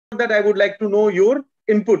that, I would like to know your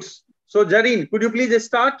inputs. So Jareen, could you please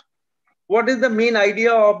start? What is the main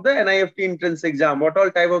idea of the NIFT entrance exam? What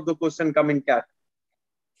all type of the question come in CAT?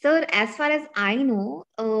 Sir, as far as I know,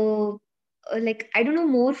 like I don't know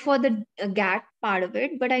more for the GAT part of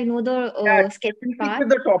it, but I know the CAT. sketching Stick part. with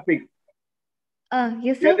the topic.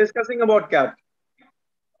 Yes, We are sir. discussing about CAT.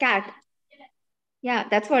 CAT. Yeah,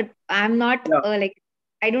 that's what I'm not Yeah, like.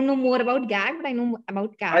 I don't know more about GAT, but I know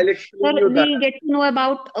about CAT. I'll Sir, explain you that. we get to know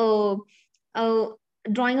about uh,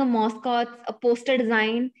 drawing a mascot, a poster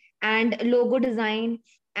design, and logo design,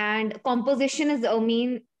 and composition is a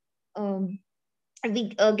main. Um, we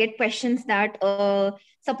get questions that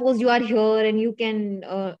suppose you are here and you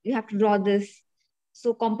have to draw this.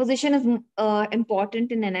 So composition is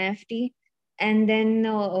important in NIFT, and then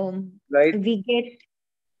Right. we get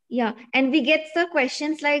yeah, and we get the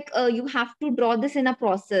questions like you have to draw this in a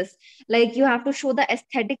process, like you have to show the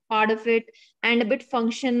aesthetic part of it and a bit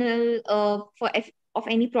functional of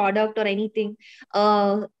any product or anything.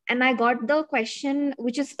 And I got the question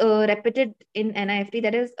which is repeated in NIFT,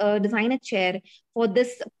 that is design a chair for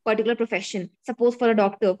this particular profession. Suppose for a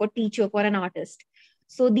doctor, for teacher, for an artist.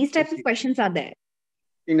 So these types of Okay. questions are there.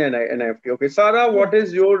 In NIFT. Okay. Sarah, Yeah. what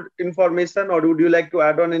is your information, or would you like to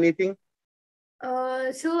add on anything?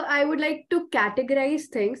 So I would like to categorize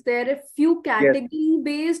things. There are a few Yes.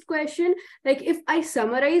 category-based question. Like if I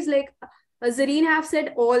summarize, like Zareen have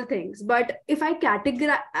said all things, but if I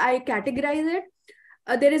categorize it,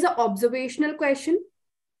 there is an observational question.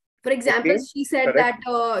 For example, Okay. she said Correct.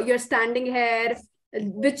 that you're standing here,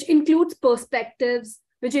 which includes perspectives,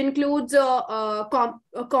 which includes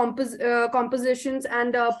compositions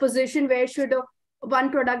and position where should one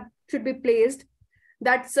product should be placed.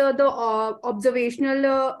 That's the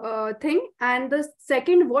observational thing. And the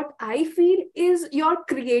second, what I feel is your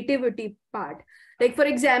creativity part. Like for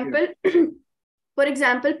Yes. example, for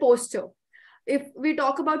example, poster. If we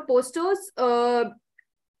talk about posters,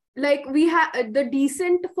 like we have the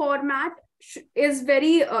decent format is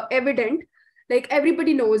very evident, like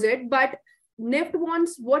everybody knows it, but Nift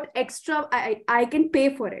wants what extra I can pay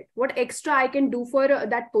for it, what extra I can do for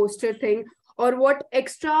that poster thing, or what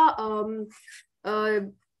uh,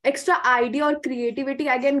 extra idea or creativity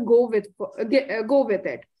I can go with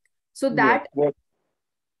it. So Yes.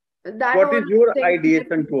 that What all is your things Nift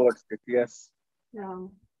ideation wants. towards it? Yes. Yeah.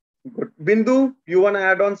 Good. Bindu, you want to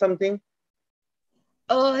add on something?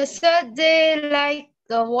 So they like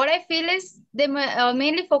what I feel is they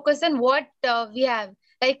mainly focus on what we have,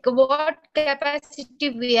 like what capacity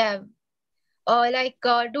we have,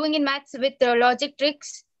 doing in maths with logic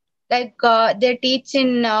tricks, like they teach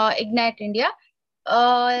in Ignite India,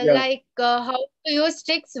 Yeah. how to use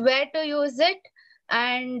tricks, where to use it,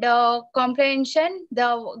 and comprehension, the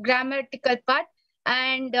grammatical part,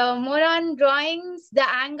 and more on drawings, the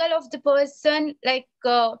angle of the person,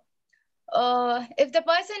 if the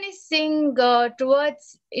person is seeing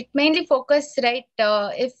towards it, mainly focus, right,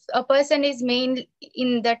 if a person is main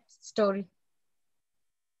in that story,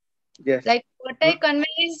 Yes. like what I Good.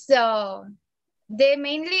 convey is they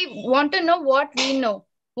mainly want to know what we know,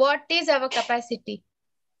 what is our capacity.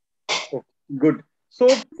 Okay. Good. So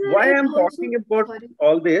Sir, why it I'm also, talking about sorry.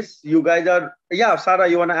 all this, you guys are, yeah, Sarah,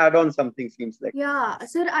 you want to add on something, seems like. Yeah,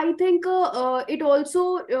 sir, I think it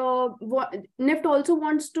also, Nift also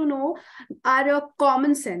wants to know our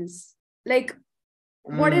common sense. Like,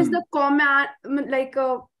 what is the common, like,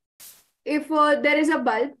 if there is a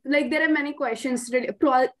bulb, like, there are many questions,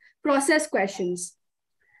 process questions.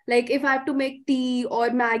 Like, if I have to make tea or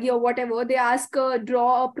Maggie or whatever, they ask,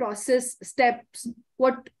 draw a process steps,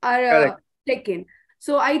 what are Correct. taken.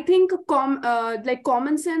 So I think like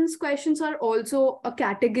common sense questions are also a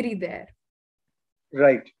category there.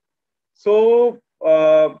 Right. So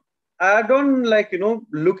add on, like,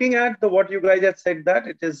 looking at the what you guys have said, that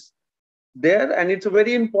it is there, and it's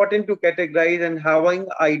very important to categorize and having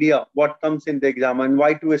idea what comes in the exam and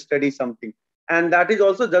why to study something. And that is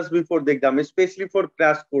also just before the exam, especially for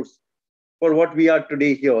crash course, for what we are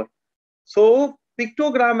today here. So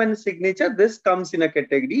pictogram and signature, this comes in a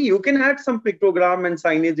category. You can add some pictogram and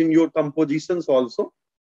signage in your compositions also.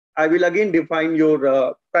 I will again define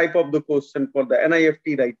your type of the question for the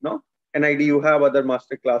NIFT right now. NID, you have other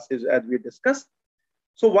master classes as we discussed.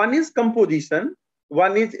 So one is composition,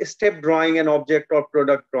 one is step drawing and object or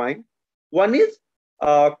product drawing. One is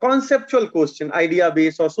conceptual question, idea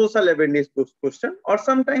based or social awareness question, or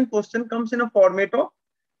sometimes question comes in a format of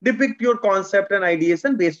depict your concept and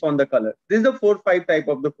ideation based on the color. This is the 4-5 type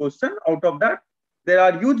of the question. Out of that, there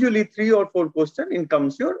are usually 3 or 4 questions in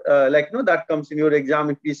comes your that comes in your exam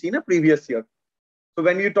if we see in a previous year. So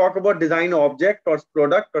when you talk about design object or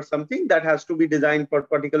product or something that has to be designed for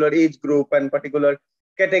particular age group and particular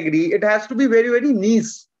category, it has to be very, very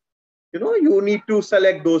niche. You need to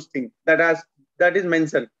select those things that is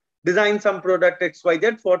mentioned. Design some product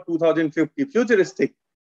XYZ for 2050, futuristic.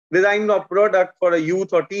 Design a product for a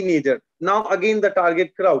youth or teenager. Now again the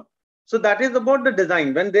target crowd. So that is about the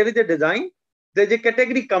design. When there is a design, there's a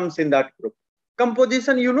category comes in that group.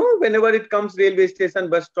 Composition, whenever it comes railway station,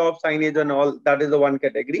 bus stop, signage and all, that is the one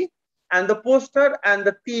category. And the poster and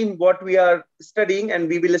the theme, what we are studying and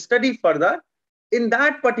we will study further. In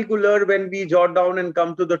that particular, when we jot down and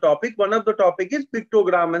come to the topic, one of the topic is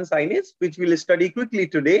pictogram and signage, which we'll study quickly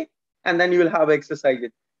today, and then you will have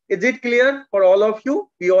exercises. Is it clear for all of you?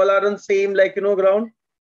 We all are on same ground?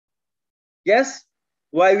 Yes?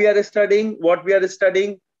 Why we are studying, what we are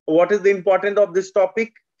studying, what is the importance of this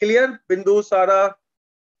topic? Clear? Bindu, Sara,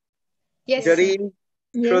 Yes. Jareen,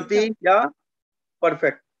 Yes, Shruti? sir. Yeah?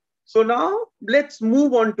 Perfect. So now let's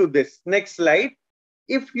move on to this. Next slide.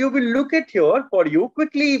 If you will look at here for you,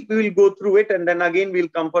 quickly we will go through it and then again we'll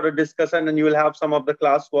come for a discussion and you will have some of the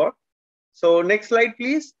classwork. So next slide,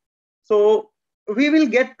 please. So we will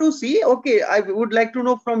get to see, okay, I would like to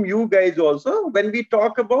know from you guys also, when we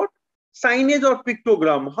talk about signage or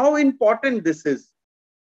pictogram, how important this is.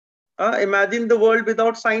 Imagine the world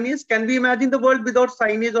without signage. Can we imagine the world without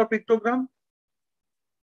signage or pictogram?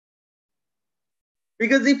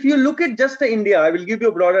 Because if you look at just India, I will give you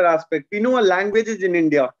a broader aspect. We know our languages in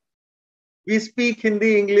India. We speak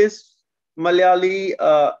Hindi, English, Malayali.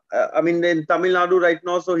 In Tamil Nadu right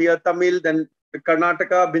now. So here Tamil, then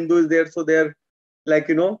Karnataka, Bindu is there. So they're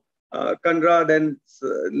Kandra, then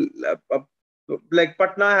like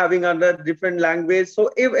Patna having another different language. So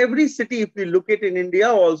if every city, if we look at in India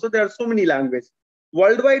also, there are so many languages.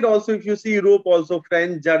 Worldwide also, if you see Europe also,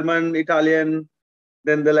 French, German, Italian,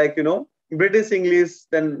 then the British English,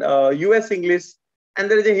 then US English, and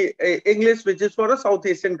there is a English which is for a South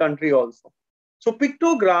Asian country also. So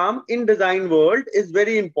pictogram in design world is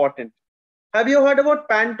very important. Have you heard about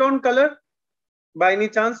Pantone color? By any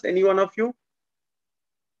chance, any one of you?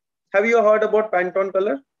 Have you heard about Pantone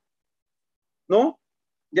color? No?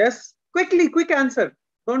 Yes? Quickly, quick answer.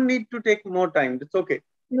 Don't need to take more time. It's okay.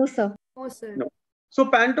 No, sir. Oh, sir. No. So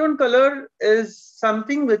Pantone color is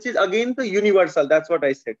something which is again the universal. That's what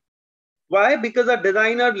I said. Why? Because a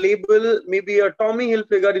designer label, maybe a Tommy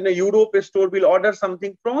Hilfiger in a Europe store will order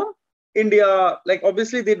something from India. Like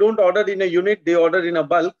obviously they don't order in a unit, they order in a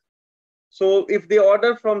bulk. So if they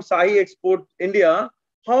order from Sahi Export India,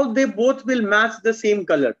 how they both will match the same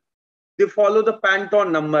color? They follow the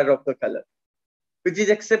Pantone number of the color, which is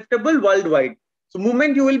acceptable worldwide. So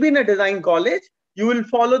moment you will be in a design college, you will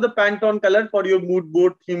follow the Pantone color for your mood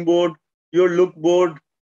board, theme board, your look board,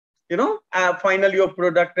 final your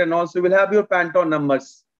product, and also you will have your Pantone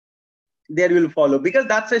numbers. There you will follow because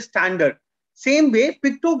that's a standard. Same way,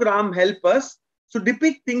 pictogram help us to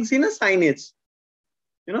depict things in a signage.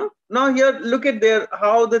 Now here, look at there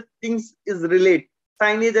how the things is relate,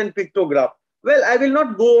 signage and pictograph. Well, I will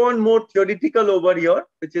not go on more theoretical over here,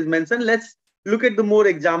 which is mentioned. Let's look at the more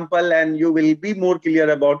example and you will be more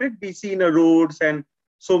clear about it. We see in the roads and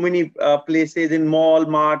so many places in mall,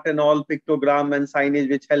 mart and all pictogram and signage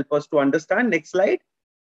which help us to understand. Next slide.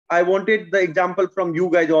 I wanted the example from you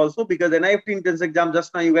guys also because NIFT entrance exam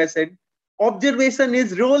just now you guys said observation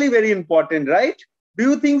is really very important, right? Do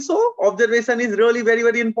you think so? Observation is really very,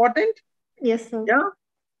 very important. Yes, sir. Yeah.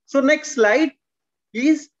 So next slide,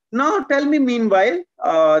 please. Now tell me meanwhile,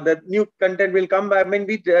 the new content will come by.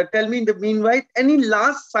 Tell me in the meanwhile, any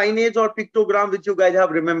last signage or pictogram which you guys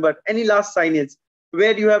have remembered? Any last signage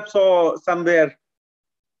where you have saw somewhere?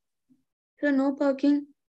 So no parking.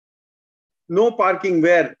 No parking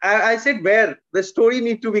where? I said where. The story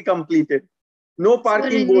need to be completed. No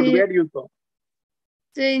parking board where you saw?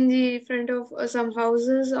 So in the front of some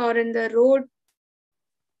houses or in the road.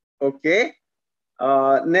 Okay.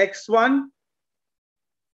 Next one.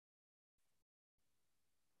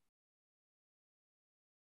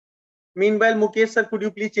 Meanwhile, Mukesh sir, could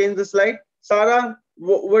you please change the slide? Sarah,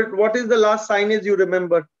 what is the last signage you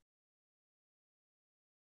remember?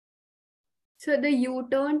 So the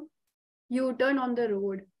U-turn on the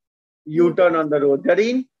road. U-turn on the road.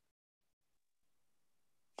 Jareen?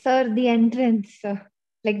 Sir, the entrance,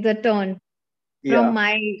 like the turn Yeah. from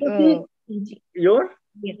my PG. Your?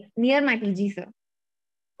 Yes, near my PG, sir.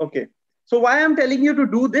 Okay. So why I'm telling you to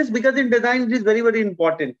do this? Because in design, it is very, very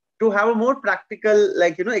important to have a more practical,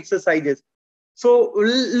 exercises. So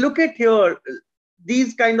look at here,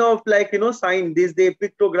 these kind of sign, this they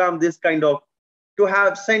pictogram, this kind of, to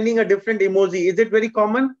have sending a different emoji. Is it very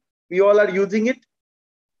common? We all are using it.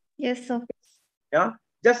 Yes, sir. Yeah.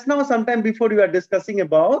 Just now, sometime before you are discussing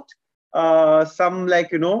about some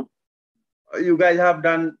you guys have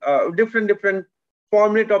done different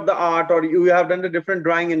format of the art, or you have done the different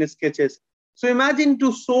drawing and sketches. So imagine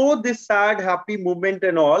to show this sad, happy movement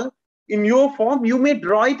and all in your form, you may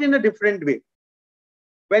draw it in a different way.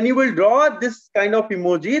 When you will draw this kind of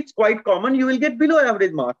emoji, it's quite common. You will get below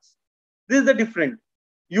average marks. This is the different.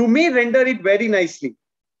 You may render it very nicely.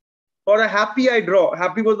 For a happy, I draw.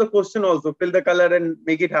 Happy was the question also. Fill the color and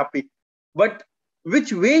make it happy. But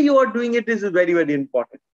which way you are doing it is very, very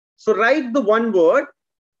important. So write the one word,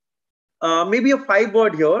 maybe a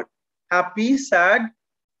 5-word here: happy, sad,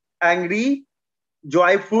 angry,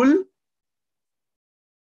 joyful,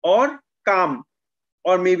 or calm,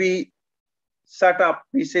 or maybe shut up.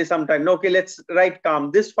 We say sometime. Okay, let's write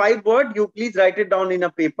calm. This 5-word, you please write it down in a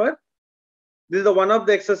paper. This is the one of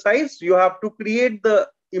the exercise. You have to create the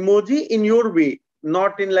emoji in your way,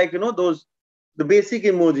 not in the basic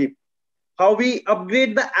emoji. How we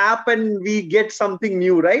upgrade the app and we get something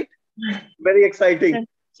new, right? Very exciting.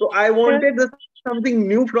 So I wanted something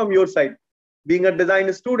new from your side. Being a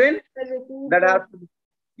design student, that has to...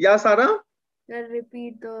 Yeah, Sarah?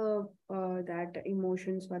 Repeat the that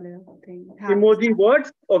emotions thing. Emoji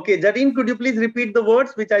words. Okay, Jareen, could you please repeat the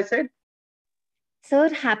words which I said?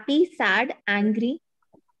 Sir, happy, sad, angry.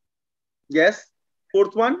 Yes.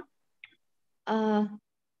 Fourth one?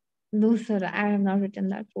 No, sir, I have not written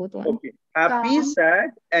that fourth one. Okay. Happy, Calm. sad,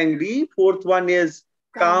 angry. Fourth one is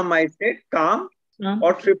calm. I said calm.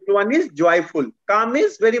 Or fifth one is joyful. Calm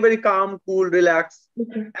is very, very calm, cool, relaxed.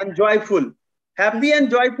 Okay. And joyful. Happy and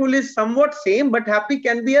joyful is somewhat same, but happy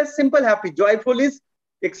can be a simple happy. Joyful is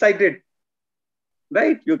excited.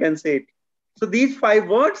 Right? You can say it. So these 5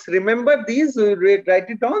 words, remember these, write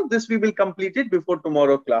it down. This we will complete it before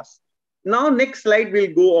tomorrow class. Now next slide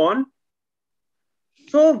will go on.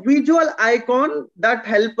 So visual icon that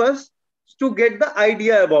help us to get the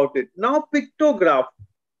idea about it. Now pictograph.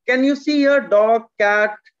 Can you see here dog,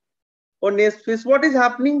 cat, or nest fish? What is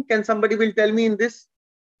happening? Can somebody will tell me in this?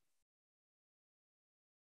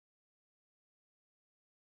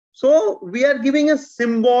 So we are giving a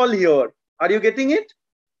symbol here. Are you getting it?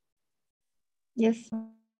 Yes.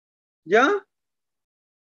 Yeah?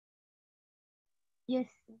 Yes.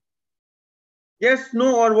 Yes,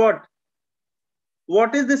 no, or what?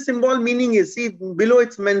 What is the symbol meaning is? See, below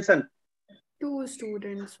it's mentioned. 2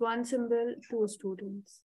 students, 1 symbol, 2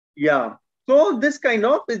 students. Yeah. So this kind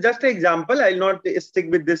of is just an example. I'll not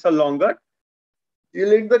stick with this a longer. You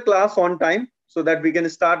lead the class on time so that we can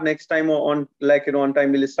start next time on on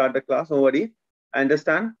time. We'll start the class. Don't worry. I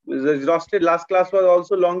understand. It was exhausted. Last class was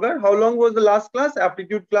also longer. How long was the last class?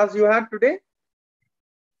 Aptitude class you had today?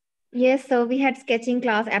 Yes, so we had sketching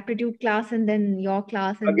class, aptitude class, and then your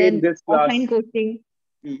class, and again then this class. offline coaching.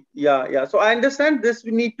 Yeah. So I understand this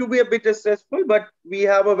need to be a bit stressful, but we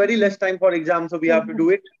have a very less time for exam, so we have to do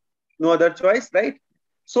it. No other choice, right?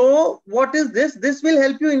 So what is this? This will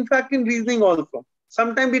help you, in fact, in reasoning also.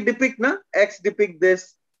 Sometimes we depict, X depict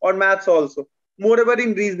this, or maths also. Moreover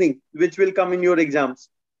in reasoning, which will come in your exams.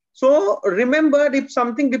 So remember, if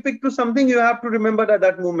something depict to something, you have to remember at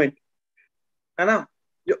that moment.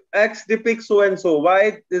 X depicts so and so,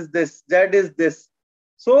 Y is this, Z is this.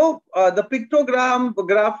 So the pictogram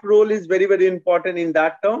graph role is very, very important in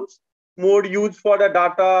that terms. More used for the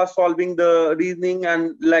data, solving the reasoning,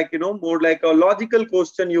 and more like a logical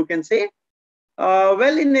question, you can say.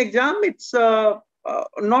 Well, in exam, it's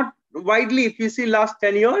not widely. If you see last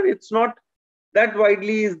 10 years, it's not that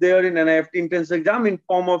widely is there in an IFT entrance exam in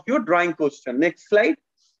form of your drawing question. Next slide.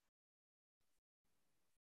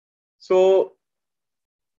 So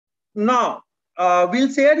now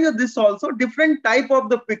we'll share you this also, different type of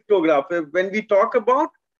the pictograph. When we talk about,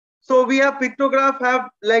 so we have pictograph have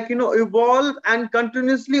evolved and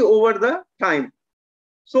continuously over the time.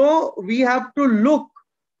 So we have to look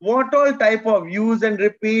what all type of use and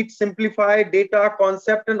repeat, simplify, data,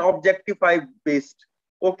 concept, and objectify based.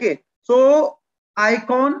 Okay. So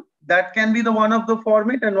icon, that can be the one of the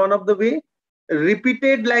format and one of the way.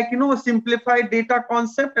 Repeated, simplified data,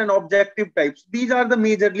 concept, and objective types. These are the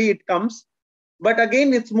majorly it comes. But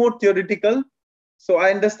again, it's more theoretical. So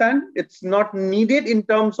I understand it's not needed in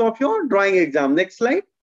terms of your drawing exam. Next slide.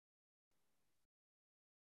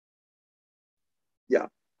 Yeah.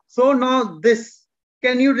 So now this,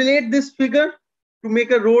 can you relate this figure to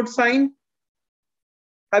make a road sign?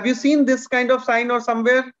 Have you seen this kind of sign or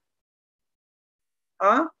somewhere?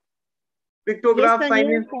 Pictograph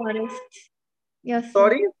sign in forest. Yes. Sir.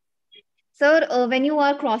 Sorry? Sir, when you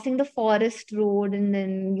are crossing the forest road and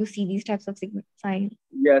then you see these types of signs.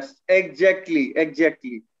 Yes, exactly.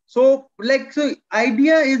 So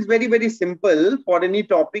idea is very, very simple for any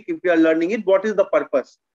topic. If you are learning it, what is the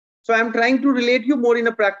purpose? So I'm trying to relate you more in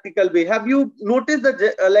a practical way. Have you noticed the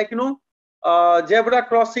zebra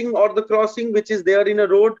crossing or the crossing which is there in a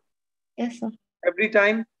road? Yes, sir. Every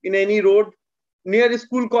time in any road near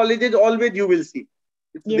school, colleges, always you will see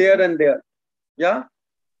it's Yes, there sir. and there. Yeah.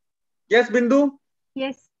 Yes, Bindu.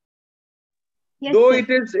 Yes. Yes, Though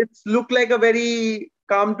sir. it's look like a very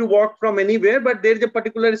calm to walk from anywhere, but there is a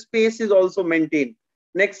particular space is also maintained.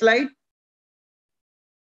 Next slide.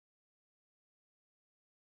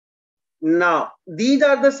 Now, these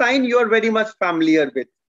are the signs you are very much familiar with.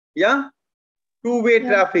 Yeah. Two-way Yeah.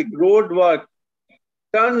 traffic, road work,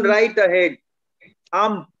 turn right ahead.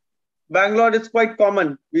 Bangalore is quite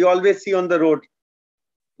common. We always see on the road.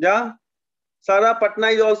 Yeah. Sara, Patna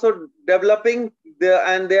is also developing there,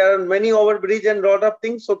 and there are many overbridge and lot of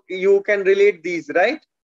things. So you can relate these, right?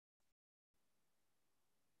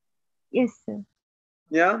 Yes, sir.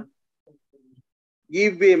 Yeah.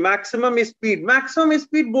 Give way, maximum speed. Maximum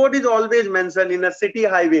speed board is always mentioned in a city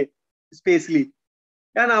highway, especially,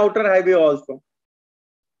 and outer highway also.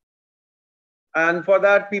 And for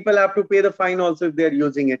that, people have to pay the fine also if they're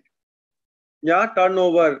using it. Yeah,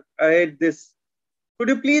 turnover ahead this. Could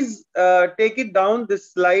you please take it down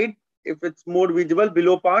this slide if it's more visible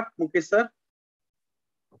below part, Mukesh sir?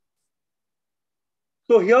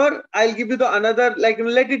 So here I'll give you the another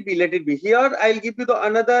let it be. Here I'll give you the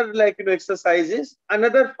another exercises,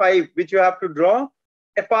 another 5 which you have to draw.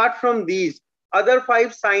 Apart from these, other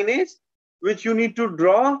 5 signage which you need to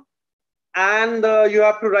draw, and you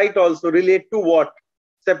have to write also relate to what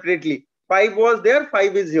separately. 5 was there,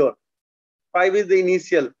 5 is here. 5 is the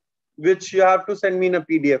initial, which you have to send me in a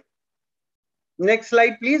PDF. Next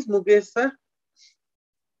slide, please, Mukesh sir.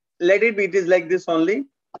 Let it be. It is like this only.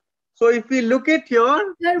 So if we look at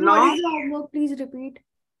here Sir, now, what is the homework? Please repeat.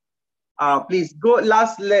 please go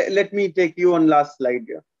last. Let me take you on last slide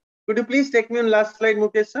here. Could you please take me on last slide,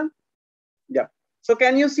 Mukesh sir? Yeah. So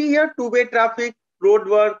can you see here two-way traffic, road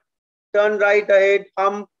work, turn right ahead,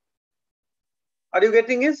 hump. Are you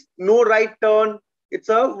getting it? No right turn. It's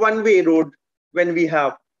a one-way road when we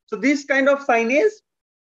have. So this kind of signage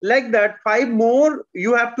like that, 5 more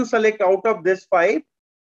you have to select out of this 5.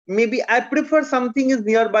 Maybe I prefer something is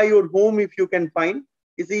nearby your home if you can find.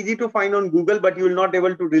 It's easy to find on Google, but you will not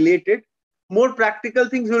able to relate it. More practical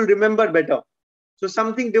things you will remember better. So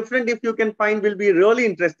something different if you can find will be really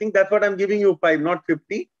interesting. That's what I'm giving you 5, not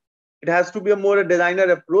 50. It has to be a more designer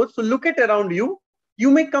approach. So look at around you.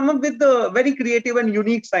 You may come up with the very creative and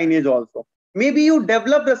unique signage also. Maybe you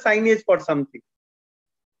develop the signage for something.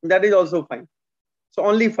 That is also fine. So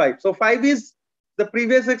only 5. So 5 is the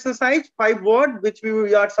previous exercise, 5 word, which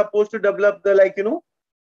we are supposed to develop the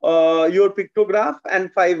your pictograph,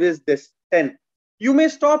 and 5 is this 10. You may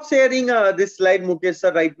stop sharing this slide, Mukesh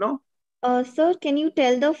sir, right now. Sir, can you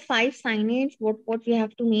tell the 5 signage what we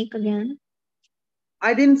have to make again?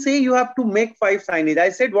 I didn't say you have to make 5 signage. I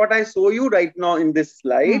said what I show you right now in this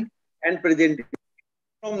slide and present it.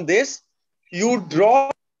 From this, you draw.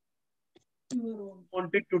 You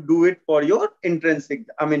wanted to do it for your intrinsic.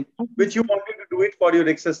 Which you wanted to do it for your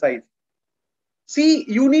exercise. See,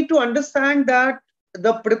 you need to understand that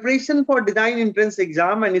the preparation for design entrance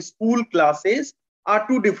exam and school classes are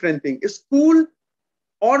 2 different things. School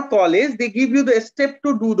or college, they give you the step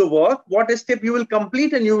to do the work, what step you will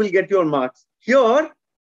complete, and you will get your marks. Here,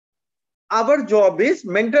 our job is,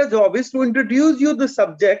 mentor job is to introduce you the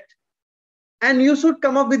subject, and you should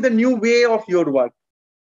come up with a new way of your work,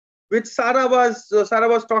 which Sarah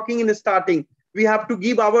was talking in the starting. We have to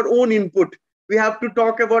give our own input. We have to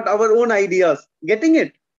talk about our own ideas. Getting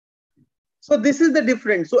it? So this is the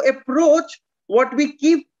difference. So approach what we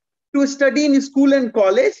keep to study in school and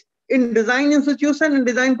college, in design institution and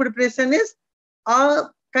design preparation is a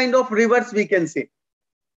kind of reverse, we can say.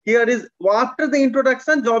 Here is after the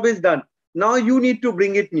introduction, job is done. Now you need to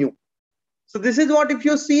bring it new. So this is what, if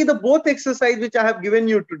you see the both exercise which I have given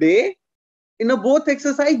you today, in a both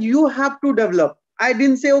exercise you have to develop. I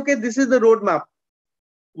didn't say, okay, this is the roadmap.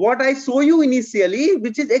 What I show you initially,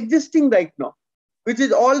 which is existing right now, which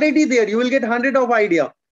is already there, you will get 100 of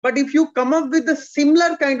idea. But if you come up with a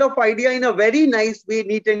similar kind of idea in a very nice way,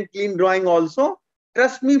 neat and clean drawing also,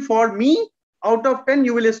 trust me, for me, out of 10,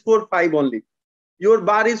 you will score 5 only. Your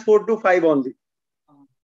bar is 4 to 5 only.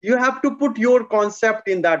 You have to put your concept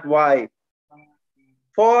in that why.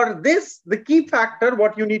 For this, the key factor,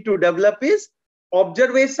 what you need to develop is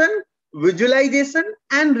observation, visualization,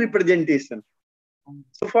 and representation.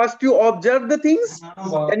 So first you observe the things,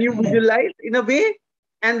 then you visualize in a way,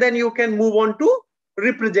 and then you can move on to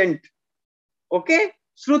represent. Okay.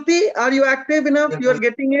 Shruti, are you active enough? You are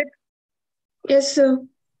getting it? Yes, sir.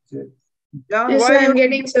 Yeah. Yes, Why sir, I'm your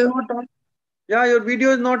getting, video is sir. not on? Yeah, your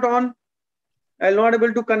video is not on. I'm not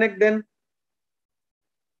able to connect then.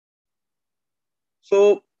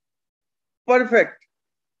 So perfect.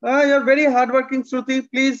 You're very hardworking, Shruti.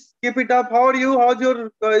 Please keep it up. How are you? How's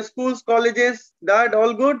your schools, colleges, dad?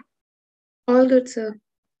 All good? All good, sir.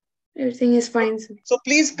 Everything is fine, sir. So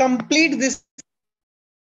please complete this.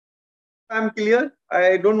 I'm clear.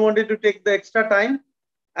 I don't want it to take the extra time.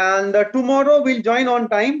 And tomorrow we'll join on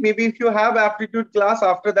time. Maybe if you have aptitude class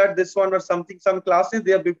after that, this one or something, some classes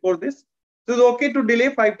there before this. So it's okay to delay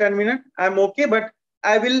 5-10 minutes. I'm okay, but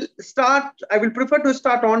I will prefer to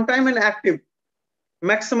start on time and active,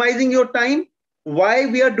 maximizing your time, why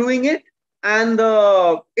we are doing it, and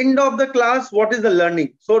the end of the class, what is the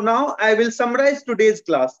learning. So now I will summarize today's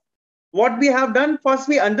class. What we have done, first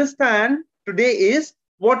we understand today is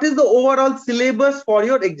what is the overall syllabus for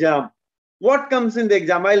your exam. What comes in the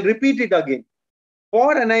exam? I'll repeat it again.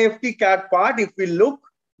 For NIFT CAT part, if we look,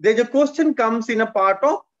 there's a question comes in a part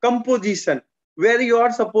of composition, where you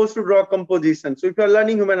are supposed to draw composition. So if you're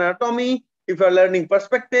learning human anatomy, if you're learning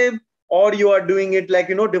perspective, or you are doing it like,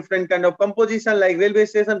 different kind of composition like railway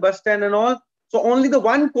station, bus stand and all. So only the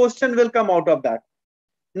one question will come out of that.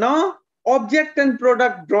 Now, object and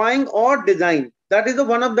product drawing or design, that is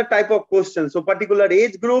one of the type of questions. So particular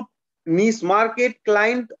age group, niche market,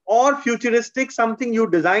 client, or futuristic, something you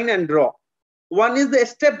design and draw. One is the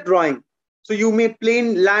step drawing. So you may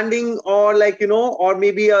plane landing or like, or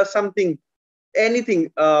maybe something,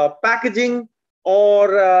 anything, packaging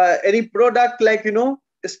or any product like,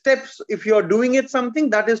 steps. If you're doing it something,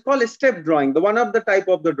 that is called a step drawing, the one of the type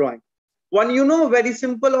of the drawing. One, very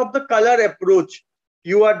simple of the color approach.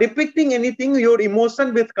 You are depicting anything, your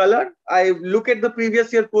emotion with color. I look at the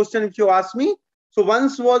previous year question if you ask me. So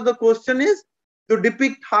once was the question is to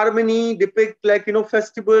depict harmony, depict like,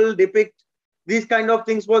 festival, depict these kind of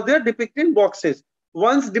things was there, depict in boxes.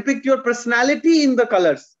 Once depict your personality in the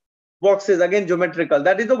colors, boxes, again geometrical.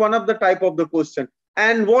 That is the one of the type of the question.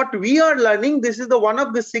 And what we are learning, this is the one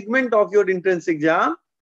of the segment of your entrance exam,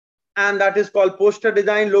 and that is called poster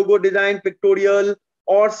design, logo design, pictorial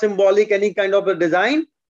or symbolic, any kind of a design.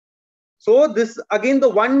 So this again, the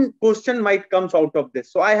one question might comes out of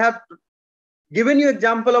this. So I have given you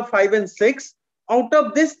example of 5 and 6. Out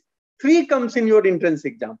of this, 3 comes in your entrance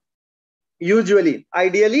exam. Usually,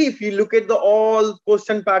 ideally, if you look at the all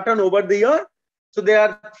question pattern over the year, so there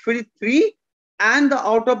are 3, and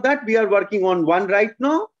out of that we are working on 1 right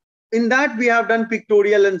now. In that we have done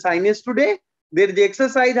pictorial and signage today. There the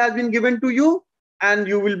exercise has been given to you, and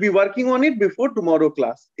you will be working on it before tomorrow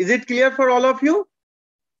class. Is it clear for all of you?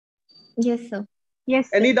 Yes, sir. Yes,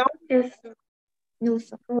 sir. Any doubt? Yes, sir. No,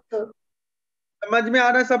 sir. समझ में आ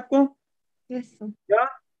रहा है सबको? Yes, sir. Yeah.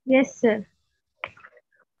 Yes, sir.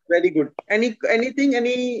 Very good. Anything,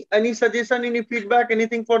 any suggestion, any feedback,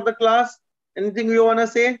 anything for the class? Anything you wanna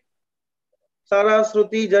say? Sarah,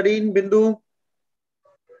 Shruti, Jareen, Bindu.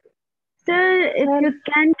 Sir, if you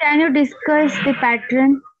can you discuss the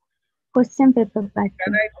pattern, question paper Can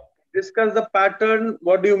pattern? I discuss the pattern?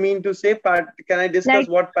 What do you mean to say? Can I discuss Like-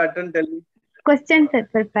 what pattern? Tell me. Question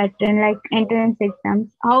paper pattern, like entrance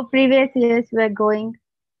exams, how previous years were going.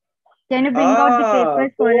 Can you bring out the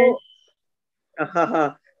papers for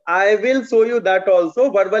us? I will show you that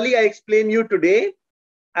also. Verbally, I explain you today.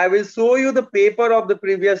 I will show you the paper of the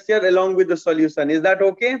previous year along with the solution. Is that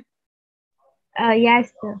okay?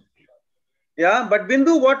 Yes, sir. Yeah, but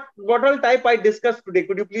Bindu, what all type I discussed today?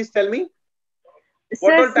 Could you please tell me?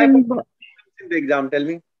 What Sir, all type of in the exam? Tell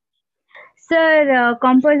me. Sir,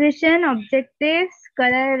 composition, objectives,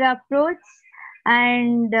 color approach,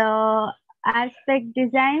 and aspect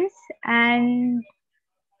designs, and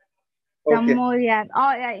some Okay. more. Yeah.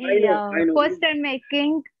 Oh, yeah. I know. Poster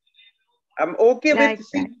making. I'm okay Like with,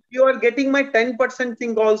 see, that. you are getting my 10%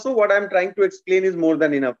 thing also. What I'm trying to explain is more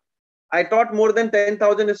than enough. I taught more than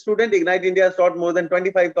 10,000 students. Ignite India has taught more than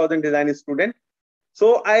 25,000 design students.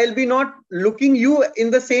 So I'll be not looking you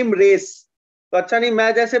in the same race. तो अच्छा नहीं,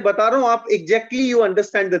 मैं जैसे बता रहा हूँ, आप exactly you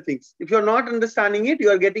understand the things. If you're not understanding it, you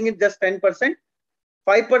are getting it just 10%.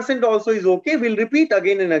 5% also is okay. We'll repeat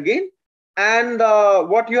again and again. And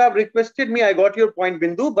what you have requested me, I got your point,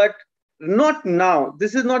 Bindu, but not now.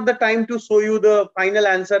 This is not the time to show you the final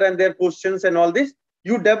answer and their questions and all this.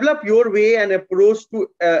 You develop your way and approach to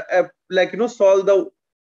solve the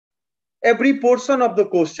every portion of the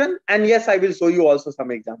question. And yes, I will show you also some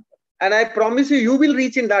examples. And I promise you, you will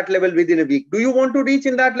reach in that level within a week. Do you want to reach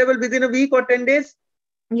in that level within a week or 10 days?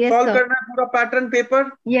 Yes, Solve sir. करना है पूरा pattern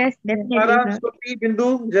paper. Yes, definitely, Sara, sir. Swati, Bindu,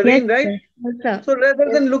 Yes, Jareen, right? sir. Yes, sir. So rather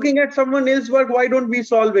Yes, than sir. looking at someone else's work, why don't we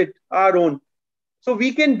solve it our own? So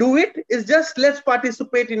we can do it. It's just let's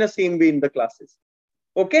participate in the same way in the classes.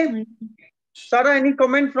 Okay? Sara, any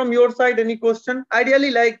comment from your side? Any question? I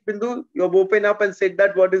really like Bindu. You've opened up and said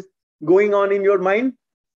that what is going on in your mind.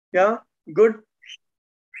 Yeah, good.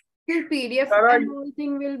 Till PDF Sara, and whole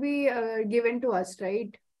thing will be given to us,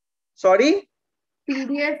 right? sorry.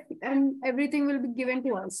 PDF and everything will be given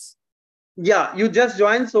to us. Yeah, you just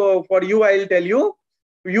joined. So for you, I'll tell you.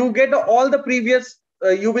 You get all the previous.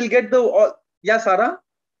 You will get the all. Yeah, Sara.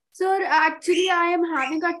 Sir, actually, I am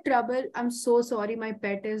having a trouble. I'm so sorry. My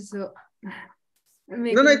pet is No,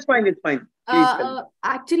 making. it's fine. It's fine. Please tell me.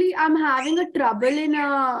 Actually, I'm having a trouble in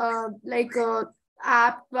like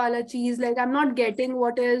app wala cheese. Like I'm not getting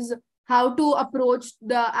what is how to approach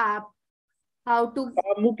the app. How to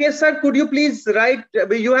Mukesh sir, could you please write?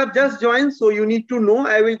 You have just joined, so you need to know.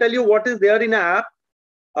 I will tell you what is there in a app.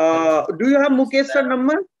 Do you have Mukesh sir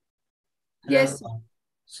number? yes.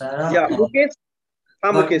 Sarah, Yeah, Mukesh.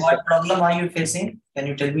 Mukesh sir. what problem are you facing? Can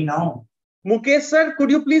you tell me now? Mukesh sir,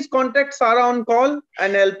 could you please contact Sara on call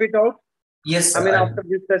and help it out? Yes, I sir. mean, after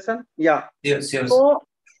this session. Yeah. Yes, yes. So,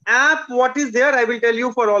 app, what is there? I will tell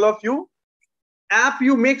you for all of you. App,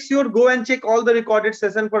 you make sure go and check all the recorded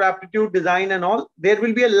session for aptitude design and all. There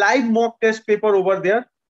will be a live mock test paper over there.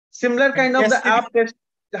 Similar kind of the app test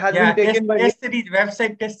has been taken by test series,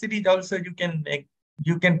 website test series also you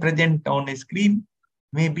can present on a screen.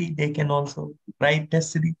 Maybe they can also write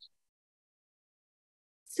test series.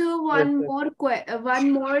 So one more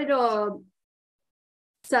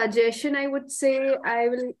suggestion I would say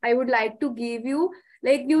I would like to give you,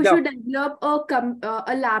 like you should develop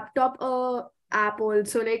a laptop app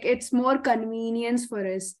also, like it's more convenience for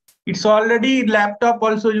us. It's already laptop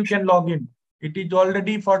also you can log in. It is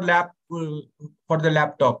already for for the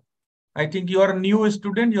laptop. I think you are a new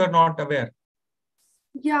student, you are not aware.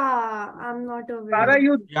 Yeah, I'm not aware. Sara,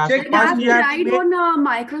 you check Like I have tried on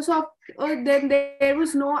Microsoft, then there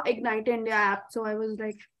was no Ignite India app, so I was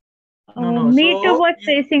like, Me too was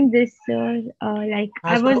facing this, like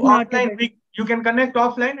I was not offline. You can connect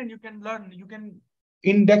offline and you can learn. You can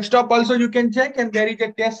in desktop also you can check, and there is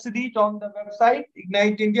a test series on the website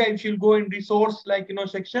Ignite India. If you go in resource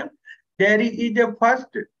section, there is a first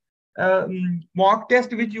mock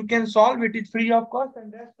test which you can solve. It is free of cost,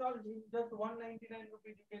 and that's all. Just 199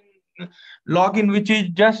 rupees you can log in, which is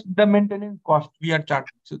just the maintenance cost we are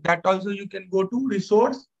charging. So that also you can go to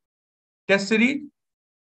resource test series.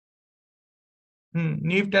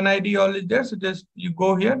 Nift Nid all is there. So just you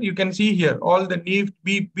go here. You can see here all the Nift,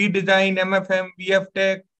 B design, MFM, BF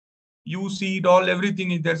Tech, UCEED, all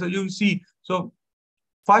everything is there. So you see. So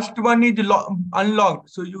first one is unlocked.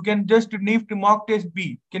 So you can just Nift mock test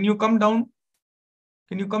B. Can you come down?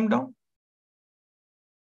 Can you come down?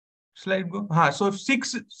 Slide go. So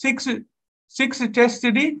six test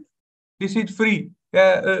series. This is free.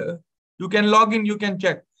 You can log in. You can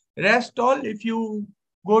check. Rest all. If you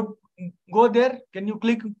go there, can you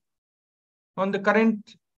click on the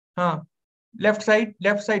current left side,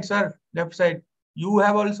 sir, left side. You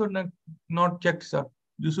have also not checked, sir.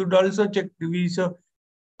 You should also check. So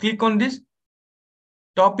click on this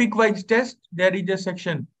topic wise test. There is a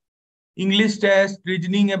section English test,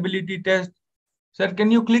 reasoning ability test. Sir, can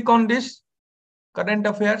you click on this current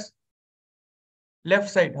affairs left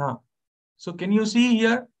side? So can you see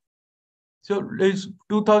here? So it's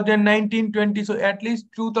 2019-20. So at least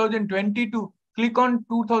 2022. Click on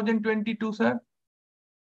 2022, sir.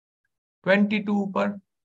 22 per.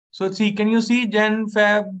 So see, can you see Jan,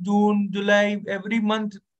 Feb, June, July, every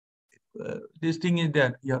month this thing is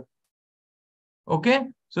there here. Okay.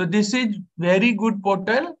 So this is very good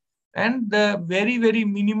portal, and the very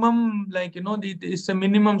minimum, like it's a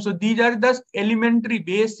minimum. So these are just elementary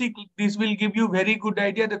basic. This will give you very good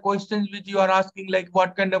idea the questions which you are asking, like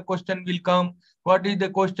what kind of question will come, what is the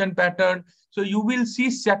question pattern. So you will see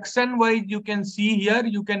section wise. You can see here,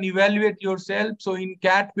 you can evaluate yourself. So in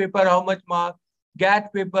CAT paper, how much mark,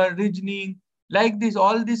 GAT paper, reasoning, like this,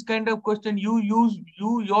 all this kind of question you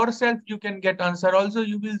yourself, you can get answer. Also,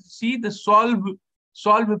 you will see the solve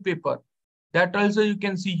paper. That also you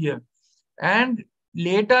can see here. And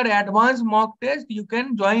later advanced mock test, you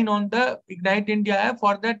can join on the Ignite India app.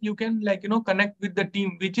 For that, you can connect with the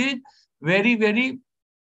team, which is very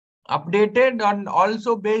updated, and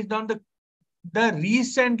also based on the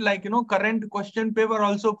recent current question paper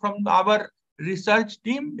also from our research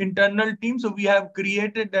team, internal team. So we have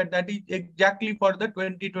created that is exactly for the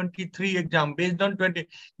 2023 exam based on 20.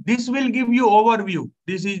 This will give you overview.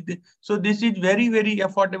 This is very, very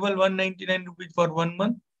affordable, 199 rupees for 1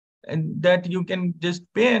 month. And that you can just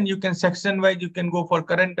pay, and you can section wise, you can go for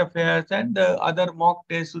current affairs and the other mock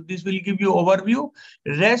tests. So this will give you overview.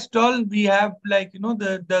 Rest all we have, like,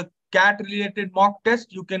 the CAT related mock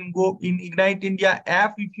test. You can go in Ignite India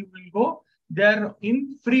app. If you will go there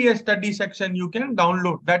in free study section, you can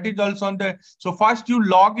download. That is also on the, so first you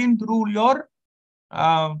log in through your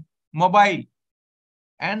mobile,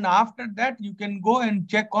 and after that you can go and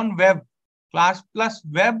check on web, class plus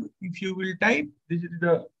web. If you will type, this is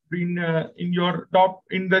the in your top,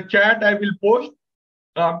 in the chat I will post.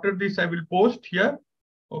 After this I will post here.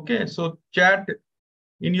 Okay, so chat,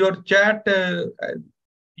 in your chat,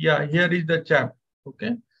 yeah, here is the chat.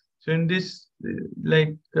 Okay, so in this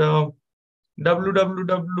www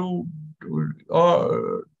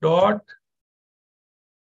dot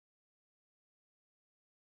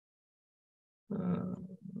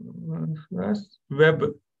web.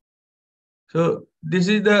 So this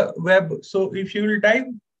is the web. So if you will type,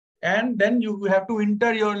 and then you have to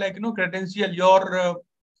enter your credential, your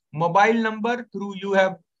mobile number through you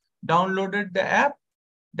have downloaded the app,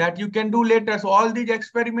 that you can do later. So all these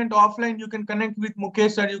experiment offline, you can connect with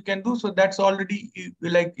Mukesh sir, you can do. So that's already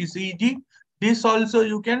like is easy. This also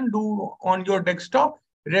you can do on your desktop.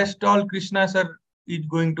 Rest all Krishna sir is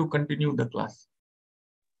going to continue the class.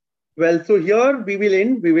 Well, so here we will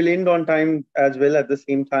end. We will end on time as well at the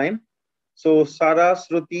same time. So Sara,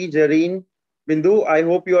 Shruti, Jareen, Bindu, I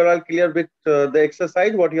hope you are all clear with the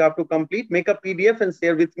exercise, what you have to complete. Make a PDF and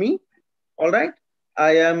share with me. All right.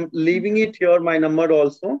 I am leaving it here, my number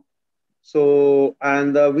also. So,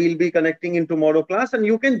 and we'll be connecting in tomorrow class, and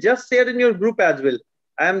you can just share in your group as well.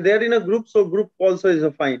 I am there in a group, so group also is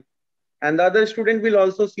a fine. And the other student will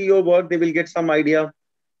also see your work. They will get some idea.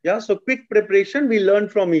 Yeah. So quick preparation, we learn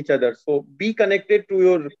from each other. So be connected to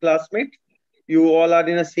your classmates. You all are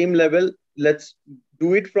in the same level. Let's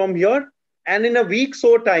do it from here. And in a week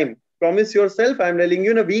so time, promise yourself, I'm telling you,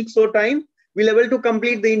 in a week so time, we'll able to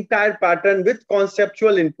complete the entire pattern with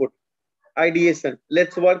conceptual input, ideation.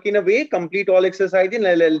 Let's work in a way, complete all exercise in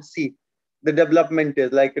LLC. The development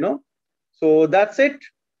is like, So that's it.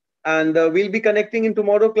 And we'll be connecting in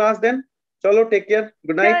tomorrow class then. Chalo, take care.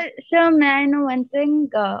 Good night. Sir, may I know one thing?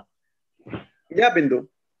 Yeah, Bindu.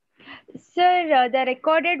 Sir, the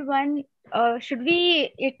recorded one, should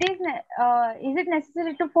we? Is it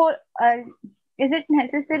necessary to is it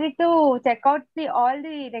necessary to check out all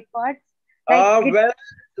the records? Well,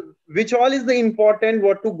 which all is the important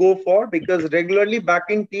what to go for, because regularly back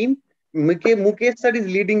in team, Mukesh sir is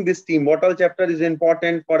leading this team. What all chapter is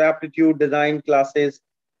important for aptitude design classes,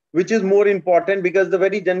 which is more important, because the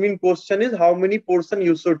very genuine question is how many portion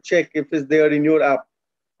you should check if it's there in your app,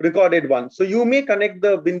 recorded one. So you may connect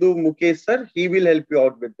the Bindu Mukesh sir. He will help you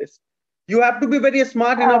out with this. You have to be very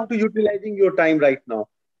smart enough to utilizing your time right now.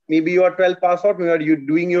 Maybe you are 12 pass out, maybe you are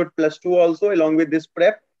doing your +2 also along with this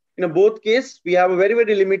prep. In both case, we have a very,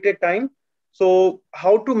 very limited time. So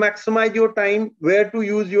how to maximize your time, where to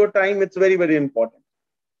use your time, it's very, very important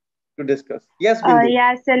to discuss. Yes, Bindu.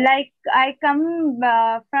 Yeah, so like I come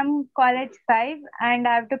from college 5 and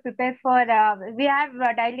I have to prepare for, we have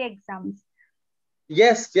daily exams.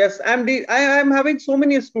 Yes. I'm having so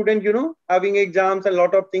many students, having exams and a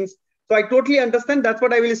lot of things. So I totally understand. That's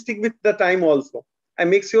what I will stick with the time also. I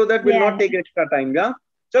make sure that will not take extra time. Yeah.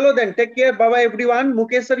 Chalo then, take care. Bye-bye, everyone.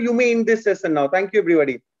 Mukesh sir, you may end this session now. Thank you,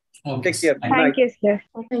 everybody. Okay, take care. Thank you, sir.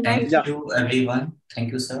 Thank you, everyone.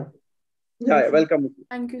 Thank you, sir. Yeah, welcome.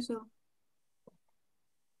 Thank you, sir.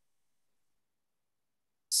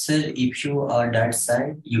 Sir, if you are that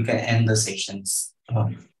side, you can end the sessions.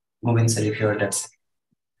 Govind sir, if you are that side.